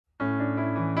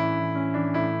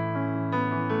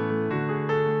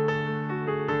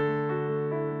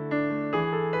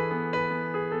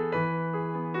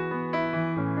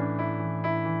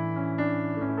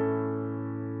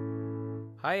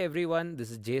Hi everyone,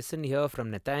 this is Jason here from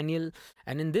Nathaniel,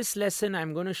 and in this lesson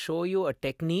I'm going to show you a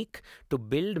technique to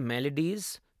build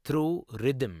melodies through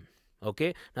rhythm.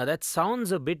 Okay, now that sounds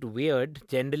a bit weird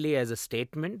generally as a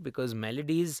statement because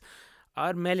melodies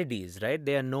are melodies, right?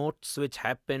 They are notes which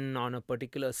happen on a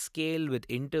particular scale with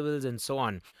intervals and so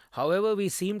on. However, we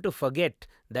seem to forget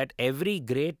that every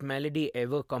great melody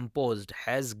ever composed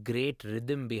has great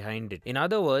rhythm behind it. In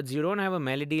other words, you don't have a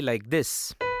melody like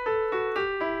this.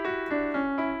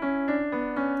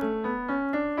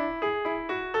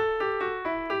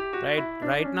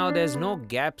 Right now there's no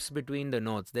gaps between the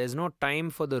notes. There's no time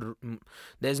for the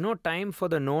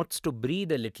notes to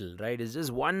breathe a little, right? It's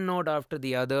just one note after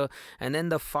the other, and then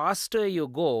the faster you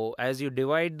go as you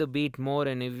divide the beat more,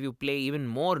 and if you play even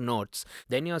more notes,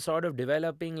 then you're sort of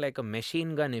developing like a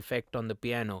machine gun effect on the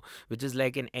piano, which is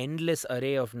like an endless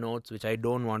array of notes, which I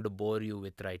don't want to bore you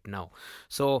with right now.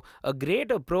 So a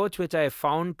great approach which I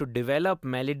found to develop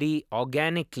melody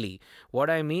organically. What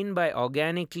I mean by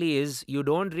organically is you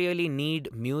don't really need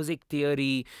music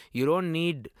theory, you don't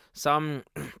need some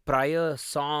prior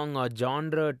song or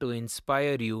genre to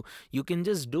inspire you. You can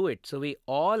just do it. So we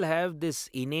all have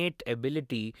this innate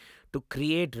ability to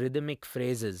create rhythmic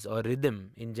phrases or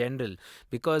rhythm in general,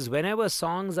 because whenever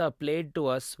songs are played to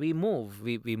us, we move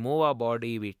our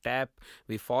body, we tap,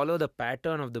 we follow the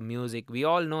pattern of the music. We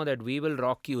all know that We Will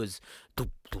Rock You is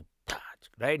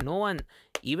right? No one,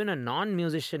 even a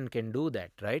non-musician, can do that,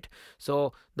 right?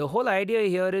 So the whole idea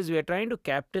here is we are trying to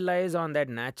capitalize on that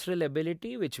natural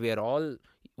ability which we are all,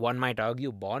 one might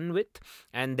argue, born with,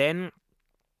 and then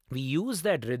we use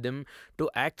that rhythm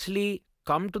to actually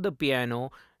come to the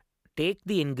piano, take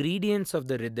the ingredients of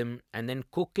the rhythm, and then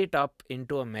cook it up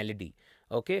into a melody.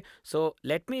 Okay, so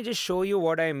let me just show you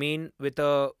what I mean with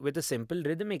a simple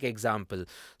rhythmic example.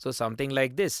 So something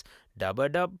like this: dabba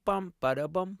dub pum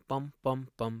pada bum pum pum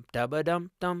pum dabba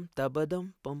dum tum dabba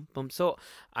dum pum pum. So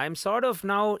I'm sort of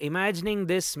now imagining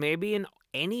this maybe in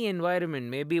any environment,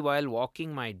 maybe while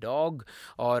walking my dog,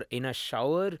 or in a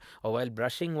shower, or while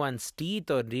brushing one's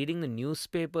teeth, or reading the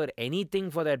newspaper,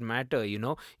 anything for that matter.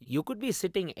 You could be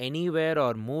sitting anywhere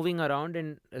or moving around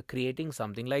and creating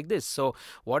something like this. So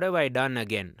what have I done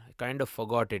again? I kind of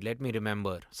forgot it. Let me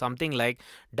remember. Something like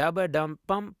dabba dum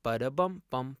pum pada bum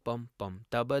pum pum pum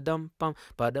dabba dum pum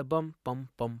pada bum pum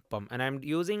pum pum, and I'm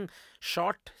using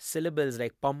short syllables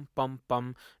like pum pum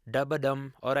pum dabba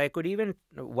dum, or I could even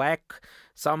whack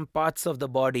some parts of the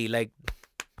body like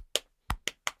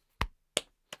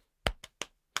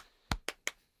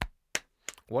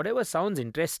whatever sounds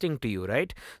interesting to you,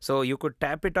 right? So you could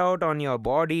tap it out on your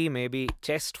body, maybe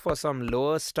chest for some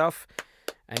lower stuff,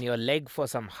 and your leg for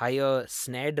some higher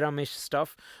snare drumish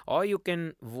stuff, or you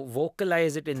can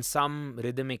vocalize it in some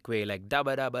rhythmic way like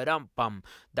dabba dabba dum pum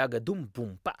daga dum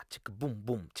boom pa chicka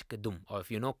boom chicka dum. Or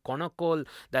if you know Konakol,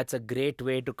 that's a great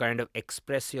way to kind of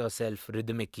express yourself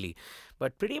rhythmically.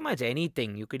 But pretty much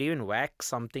anything, you could even whack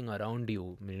something around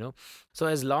you. So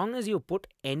as long as you put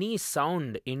any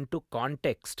sound into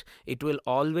context, it will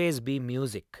always be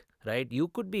music. Right? You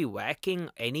could be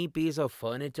whacking any piece of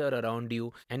furniture around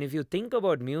you, and if you think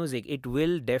about music, it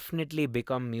will definitely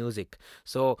become music.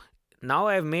 So now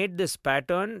I've made this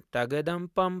pattern, tagadam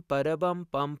pum parabam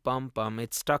pum pum pum.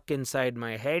 It's stuck inside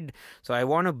my head, so I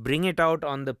want to bring it out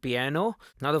on the piano.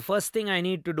 Now the first thing I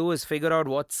need to do is figure out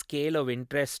what scale of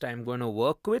interest I'm going to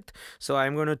work with. So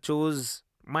I'm going to choose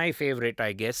my favorite,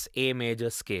 I guess, A major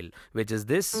scale, which is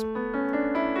this.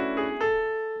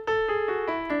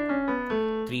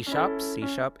 3 sharp, C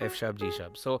sharp, F sharp, G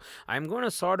sharp. So I'm going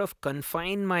to sort of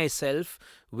confine myself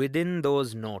within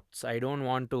those notes. I don't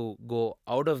want to go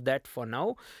out of that for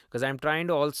now, because I'm trying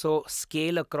to also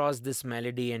scale across this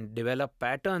melody and develop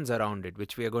patterns around it,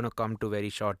 which we are going to come to very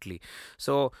shortly.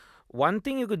 So one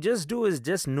thing you could just do is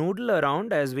just noodle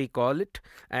around, as we call it,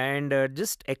 and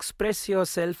just express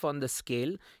yourself on the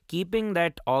scale, keeping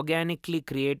that organically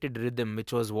created rhythm,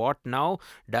 which was what now?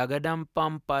 Dagadam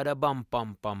pum parabam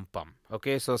pum pum pum.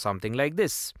 Okay, so something like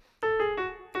this.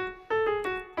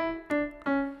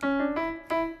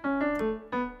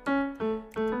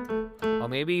 Or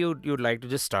maybe you'd like to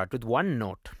just start with one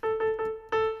note.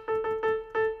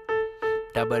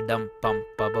 Dabba dum pum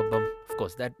paba bum. Of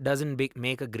course, that doesn't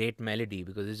make a great melody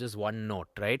because it's just one note,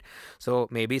 right? So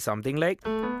maybe something like.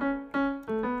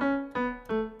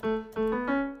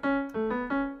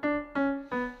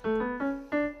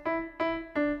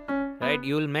 Right?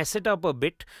 You'll mess it up a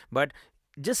bit, but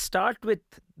just start with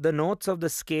the notes of the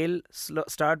scale.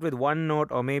 Start with one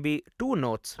note or maybe two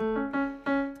notes.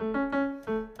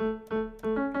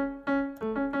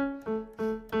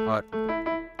 Or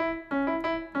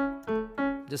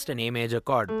just an A major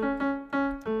chord.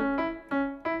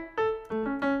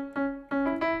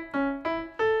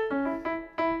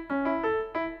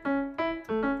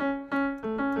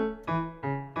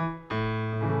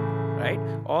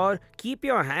 Or keep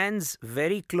your hands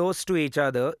very close to each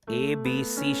other, A, B,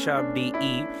 C sharp, D,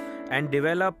 E, and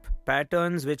develop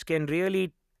patterns which can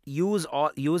really use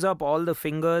up all the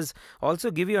fingers,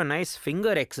 also give you a nice finger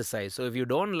exercise. So if you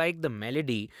don't like the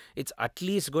melody, it's at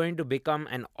least going to become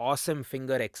an awesome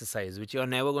finger exercise which you're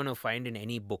never going to find in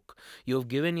any book. You've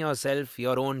given yourself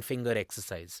your own finger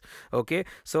exercise. Okay,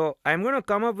 so I'm going to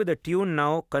come up with a tune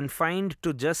now confined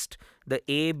to just the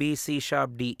A, B, C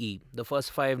sharp, D, E, the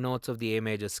first 5 notes of the A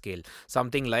major scale.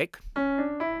 Something like,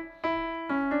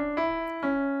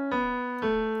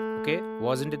 okay,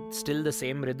 wasn't it still the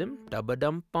same rhythm?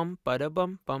 Tabadum pum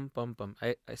padabum pum pum pum.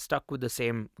 I stuck with the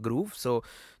same groove. So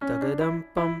tagadum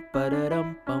pum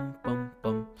padadum pum pum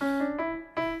pum.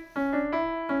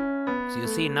 So you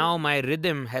see, now my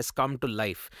rhythm has come to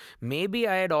life. Maybe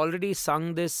I had already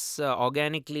sung this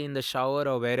organically in the shower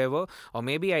or wherever, or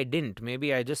maybe I didn't.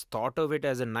 Maybe I just thought of it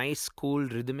as a nice, cool,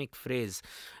 rhythmic phrase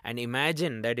and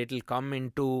imagine that it'll come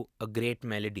into a great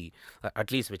melody,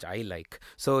 at least which I like.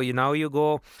 So now you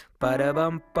go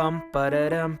parabum pum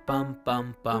pararam pum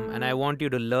pum pum, and I want you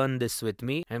to learn this with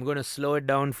me. I'm going to slow it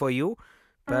down for you.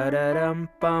 Pararam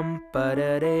pum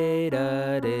parare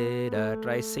da de da.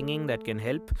 Try singing, that can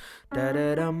help.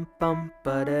 Tararam pum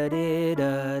parare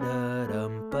da da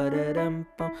ram pararam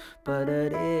pum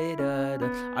parare da da.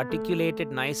 Articulate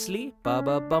it nicely. Pa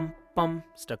ba bum pum,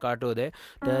 staccato there.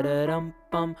 Tararam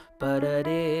pum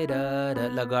parare da da.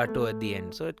 Legato at the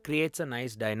end. So it creates a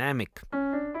nice dynamic.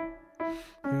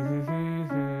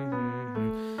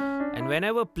 And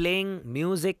whenever playing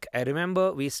music, I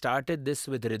remember we started this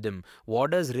with rhythm.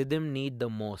 What does rhythm need the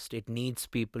most? It needs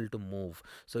people to move.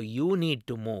 So you need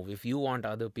to move if you want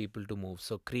other people to move.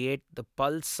 So create the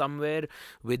pulse somewhere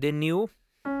within you.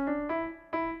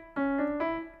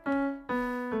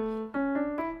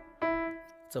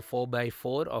 It's a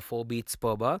 4/4 or 4 beats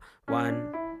per bar.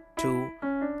 1, 2,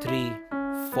 3,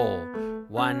 4.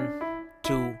 1,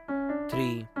 2,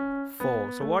 3,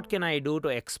 4. So what can I do to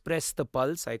express the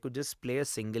pulse? I could just play a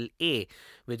single A,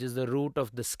 which is the root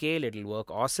of the scale. It'll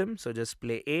work awesome. So just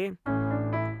play A.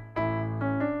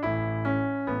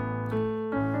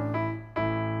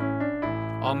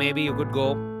 Or maybe you could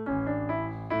go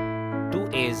 2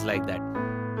 A's like that,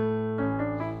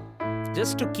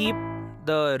 just to keep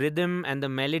the rhythm and the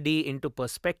melody into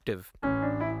perspective.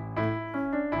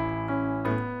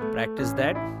 Practice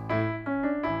that.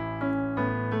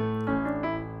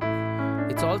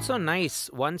 It's also nice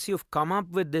once you've come up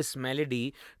with this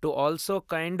melody to also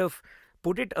kind of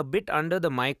put it a bit under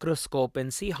the microscope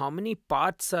and see how many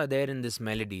parts are there in this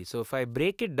melody. So if I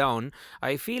break it down,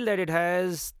 I feel that it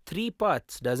has 3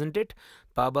 parts, doesn't it?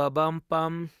 Pa ba bum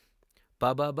pum,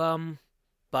 pa ba bum,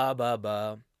 pa ba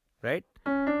ba, right?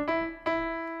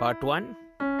 Part 1,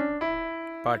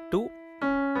 part 2,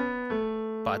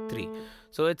 part 3.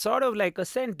 So it's sort of like a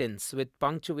sentence with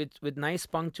with nice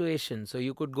punctuation. So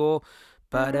you could go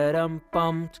pararam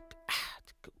pum,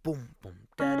 boom boom,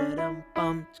 tararam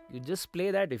pum. You just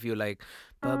play that if you like.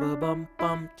 Pa ba bum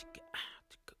pum,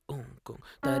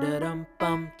 tararam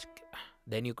pum.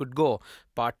 Then you could go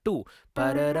part 2,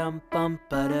 pararam pum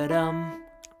pararam,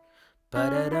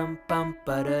 pararam pum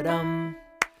pararam,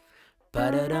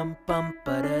 pararam pum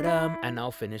pararam, and now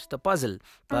finish the puzzle.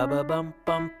 Pa ba bum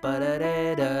pum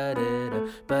parare da da,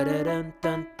 pararam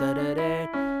tan tarare.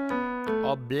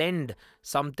 Or blend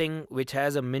something which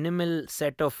has a minimal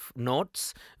set of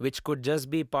notes, which could just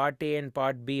be part A and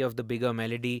part B of the bigger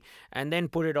melody, and then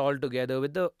put it all together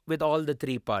with all the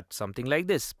 3 parts. Something like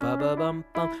this. Pa ba bum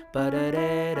pum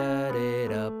parare da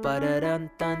da, pararam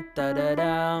tan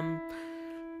tararam,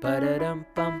 pararam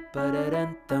pum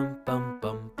pararam tam pum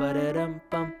pum pararam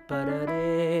pum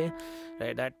parare.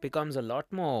 Right, that becomes a lot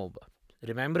more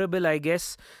rememberable, I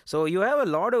guess. So you have a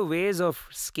lot of ways of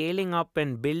scaling up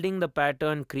and building the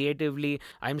pattern creatively.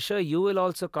 I'm sure you will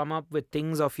also come up with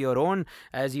things of your own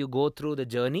as you go through the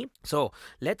journey. So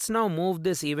let's now move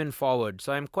this even forward.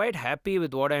 So I'm quite happy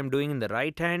with what I'm doing in the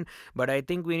right hand, but I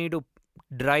think we need to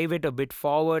drive it a bit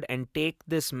forward and take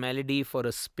this melody for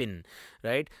a spin,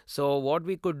 right? So what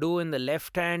we could do in the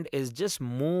left hand is just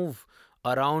move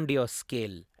around your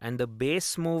scale, and the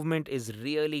bass movement is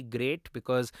really great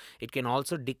because it can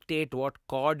also dictate what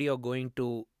chord you're going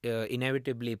to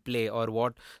inevitably play, or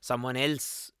what someone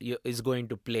else is going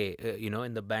to play,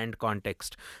 in the band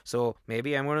context. So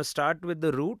maybe I'm going to start with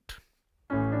the root,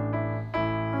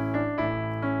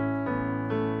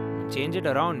 change it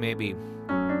around maybe.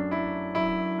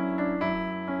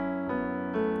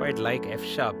 Quite like F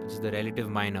sharp, which is the relative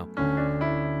minor.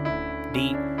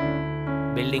 D,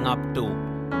 building up to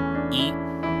E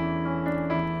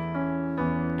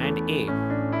and A.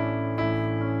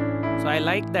 So I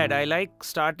like that. I like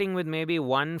starting with maybe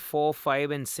 1, 4, 5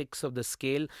 and 6 of the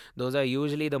scale. Those are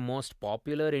usually the most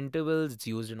popular intervals. It's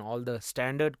used in all the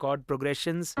standard chord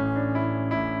progressions.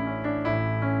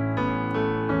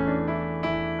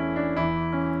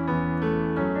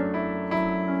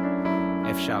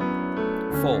 F sharp,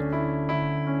 4.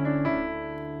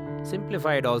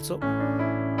 Simplified also.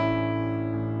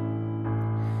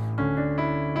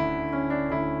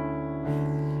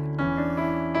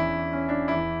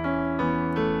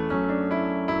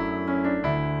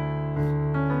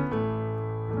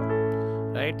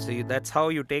 Right, so that's how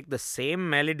you take the same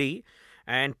melody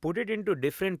and put it into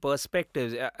different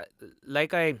perspectives.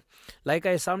 Like I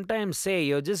sometimes say,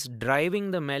 you're just driving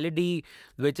the melody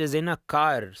which is in a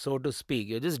car, so to speak.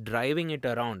 You're just driving it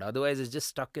around. Otherwise, it's just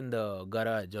stuck in the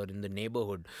garage or in the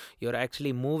neighborhood. You're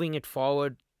actually moving it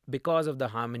forward because of the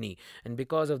harmony and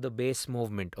because of the bass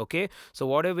movement. Okay, so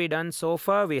what have we done so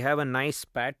far? We have a nice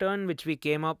pattern which we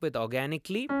came up with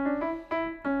organically.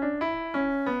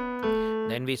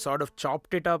 Then we sort of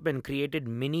chopped it up and created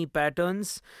mini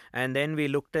patterns, and then we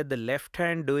looked at the left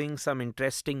hand doing some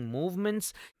interesting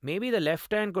movements. Maybe the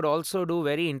left hand could also do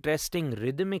very interesting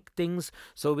rhythmic things,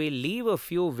 so we'll leave a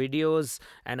few videos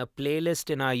and a playlist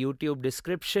in our YouTube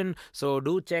description, so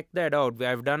do check that out.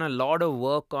 I've done a lot of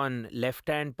work on left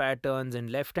hand patterns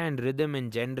and left hand rhythm in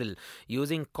general,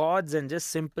 using chords and just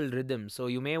simple rhythm, so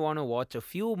you may want to watch a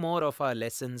few more of our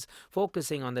lessons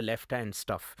focusing on the left hand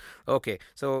stuff. Okay,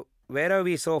 so where are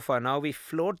we so far? Now we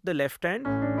float the left hand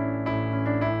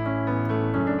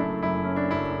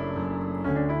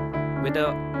with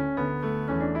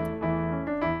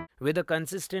a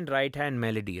consistent right hand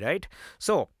melody, right?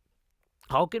 So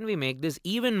how can we make this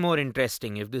even more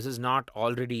interesting if this is not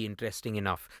already interesting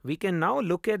enough? We can now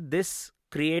look at this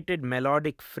created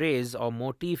melodic phrase or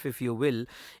motif, if you will,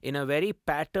 in a very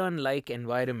pattern-like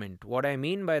environment. What I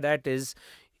mean by that is,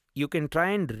 you can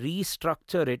try and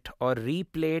restructure it or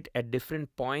replay it at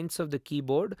different points of the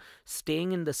keyboard,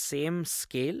 staying in the same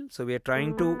scale. So we are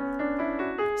trying to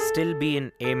still be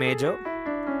in A major,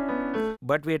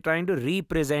 but we are trying to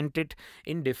represent it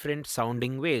in different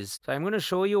sounding ways. So I'm going to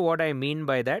show you what I mean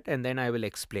by that, and then I will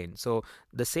explain. So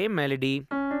the same melody.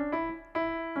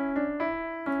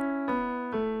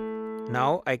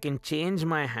 Now I can change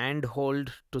my hand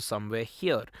hold to somewhere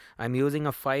here. I'm using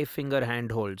a 5-finger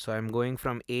hand hold. So I'm going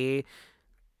from A.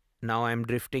 Now I'm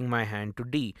drifting my hand to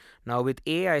D. Now with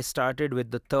A, I started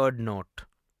with the third note,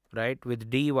 right? With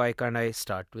D, why can't I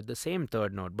start with the same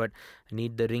third note? But I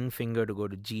need the ring finger to go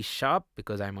to G sharp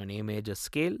because I'm on A major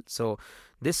scale. So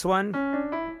this one,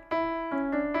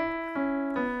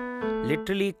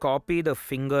 literally copy the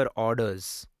finger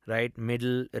orders, right?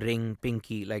 Middle, ring,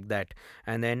 pinky, like that.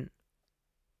 And then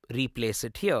replace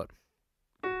it here.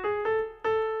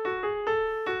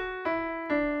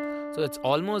 So it's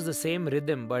almost the same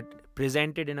rhythm but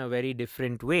presented in a very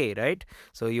different way, right?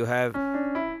 So you have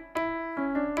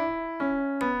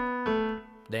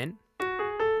then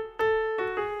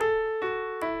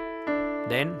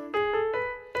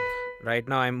right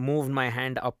now I moved my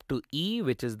hand up to E,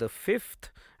 which is the 5th,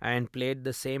 and played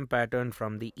the same pattern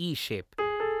from the E shape.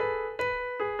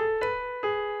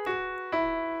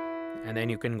 And then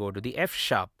you can go to the F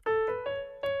sharp.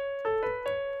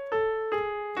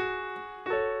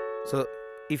 So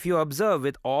if you observe,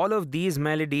 with all of these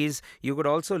melodies, you could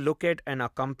also look at an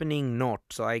accompanying note.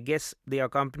 So I guess the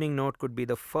accompanying note could be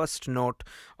the first note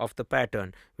of the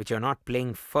pattern, which you're not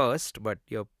playing first, but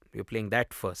you're playing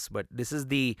that first. But this is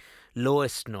the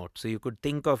lowest note. So you could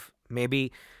think of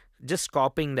maybe just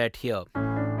copying that here.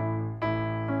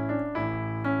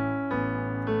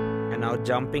 And now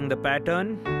jumping the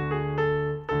pattern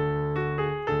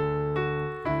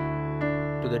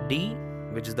to the D,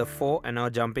 which is the 4, and now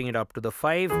jumping it up to the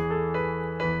 5.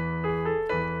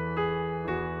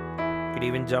 Could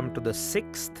even jump to the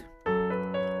 6th.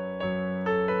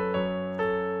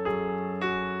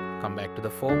 Come back to the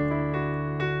 4.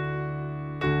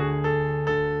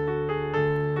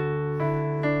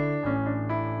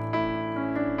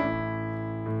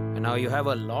 And now you have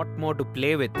a lot more to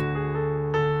play with.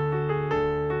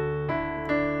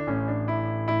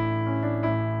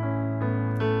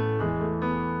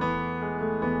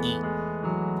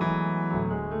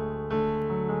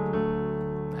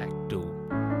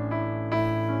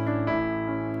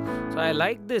 I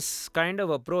like this kind of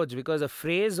approach because the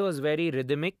phrase was very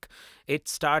rhythmic. It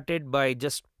started by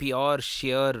just pure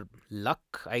sheer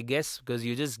luck, I guess, because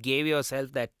you just gave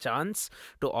yourself that chance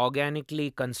to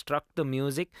organically construct the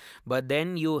music, but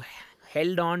then you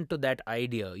held on to that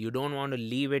idea. You don't want to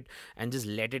leave it and just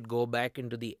let it go back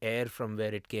into the air from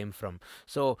where it came from.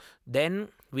 So then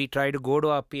we try to go to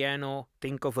our piano,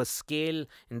 think of a scale,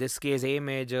 in this case A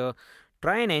major,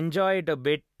 try and enjoy it a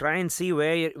bit, try and see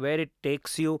where it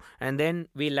takes you, and then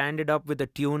we landed up with a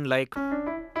tune like,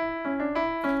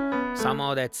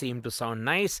 somehow that seemed to sound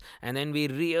nice, and then we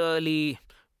really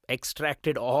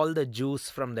extracted all the juice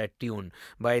from that tune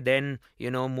by then,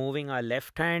 moving our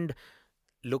left hand,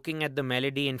 looking at the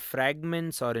melody in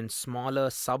fragments or in smaller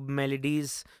sub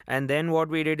melodies. And then what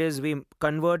we did is we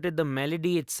converted the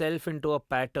melody itself into a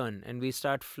pattern, and we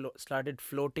started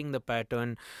floating the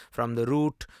pattern from the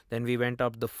root. Then we went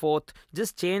up the fourth,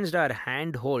 just changed our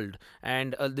hand hold.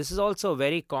 And this is also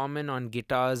very common on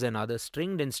guitars and other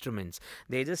stringed instruments.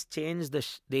 They just change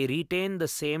they retain the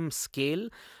same scale,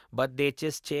 but they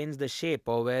just change the shape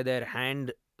or where their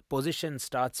hand position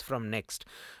starts from next.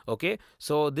 Okay,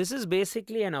 so this is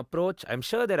basically an approach. I'm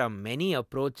sure there are many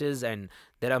approaches, and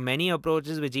there are many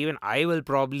approaches which even I will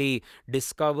probably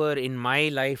discover in my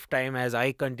lifetime as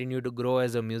I continue to grow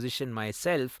as a musician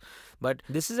myself. But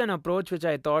this is an approach which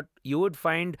I thought you would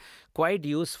find quite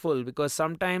useful, because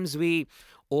sometimes we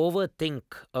overthink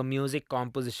a music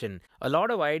composition. A lot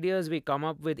of ideas we come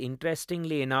up with,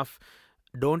 interestingly enough,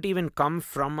 don't even come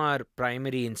from our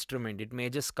primary instrument. It may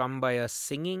just come by us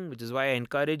singing, which is why I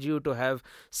encourage you to have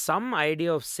some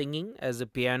idea of singing as a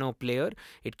piano player.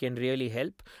 It can really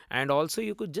help. And also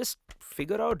you could just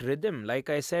figure out rhythm. Like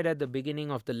I said at the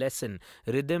beginning of the lesson,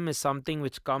 rhythm is something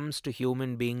which comes to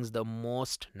human beings the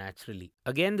most naturally.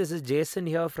 Again, this is Jason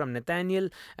here from Nathaniel,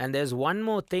 and there's one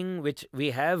more thing which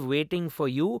we have waiting for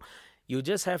you. You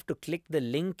just have to click the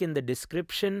link in the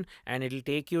description and it'll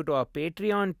take you to our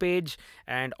Patreon page.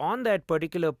 And on that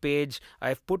particular page,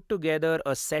 I've put together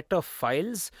a set of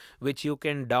files which you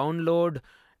can download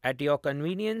at your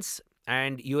convenience.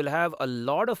 And you'll have a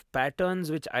lot of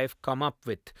patterns which I've come up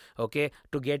with, okay,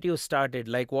 to get you started,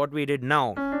 like what we did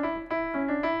now.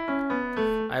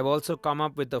 I've also come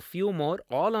up with a few more,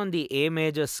 all on the A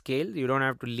major scale. You don't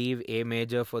have to leave A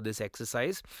major for this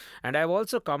exercise. And I've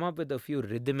also come up with a few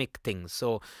rhythmic things.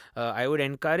 So I would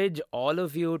encourage all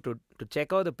of you to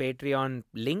check out the Patreon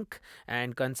link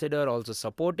and consider also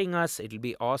supporting us. It'll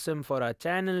be awesome for our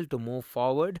channel to move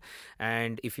forward.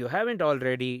 And if you haven't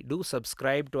already, do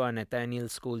subscribe to our Nathaniel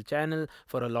School channel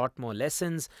for a lot more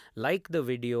lessons. Like the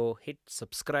video, hit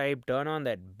subscribe, turn on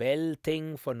that bell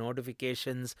thing for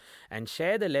notifications, and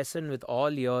share the lesson with all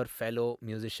your fellow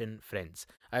musician friends.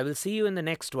 I will see you in the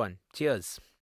next one. Cheers.